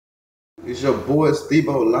It's your boy Steve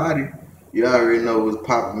Lottie. You already know what's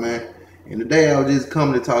poppin', man. And today I was just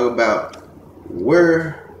coming to talk about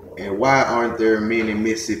where and why aren't there many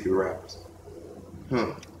Mississippi rappers?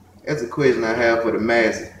 Hmm. That's a question I have for the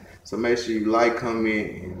masses. So make sure you like,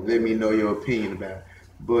 comment, and let me know your opinion about it.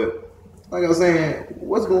 But like I was saying,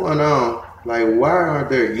 what's going on? Like, why aren't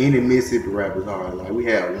there any Mississippi rappers? Like we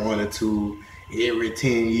have one or two every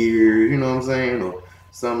 10 years. You know what I'm saying? Or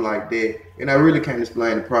something like that. And I really can't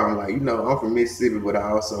explain the problem. Like, I'm from Mississippi, but I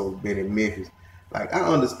also been in Memphis. Like, I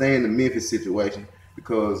understand the Memphis situation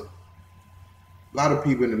because a lot of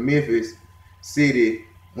people in the Memphis city,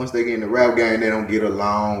 once they get in the rap game, they don't get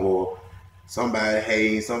along, or somebody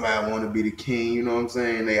hating, somebody want to be the king. You know what I'm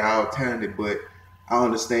saying? They all talented, but I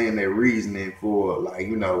understand their reasoning for, like,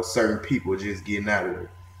 certain people just getting out of it.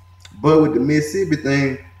 But with the Mississippi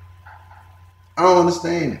thing, I don't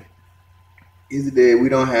understand it. Is it that we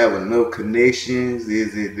don't have enough connections?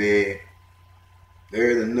 Is it that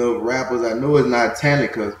there's enough rappers? I know it's not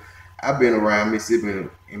talent because I've been around Mississippi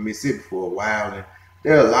in Mississippi for a while, and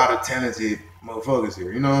there are a lot of talented motherfuckers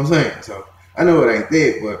here. You know what I'm saying? So I know it ain't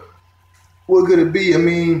that, but what could it be? I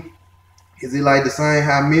mean, is it like the same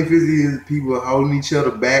how Memphis is? People are holding each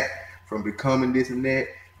other back from becoming this and that,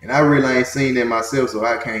 and I really ain't seen that myself, so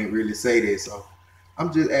I can't really say that. So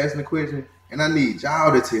I'm just asking the question, and I need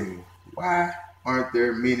y'all to tell me why aren't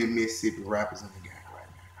there many Mississippi rappers in the game right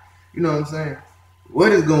now? You know what I'm saying?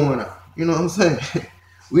 What is going on? You know what I'm saying?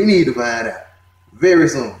 We need to find out very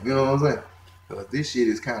soon. You know what I'm saying? Because this shit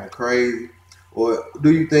is kind of crazy. Or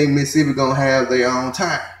do you think Mississippi gonna have their own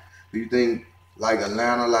time? Do you think like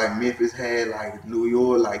Atlanta, like Memphis had, like New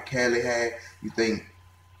York, like Cali had? You think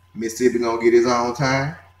Mississippi gonna get his own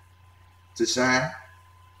time to shine?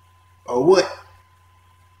 Or what?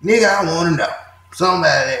 Nigga, I wanna know.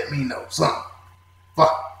 Somebody let me know something.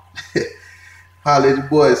 Fuck. Holla at your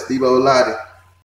boy, Steve Lottie.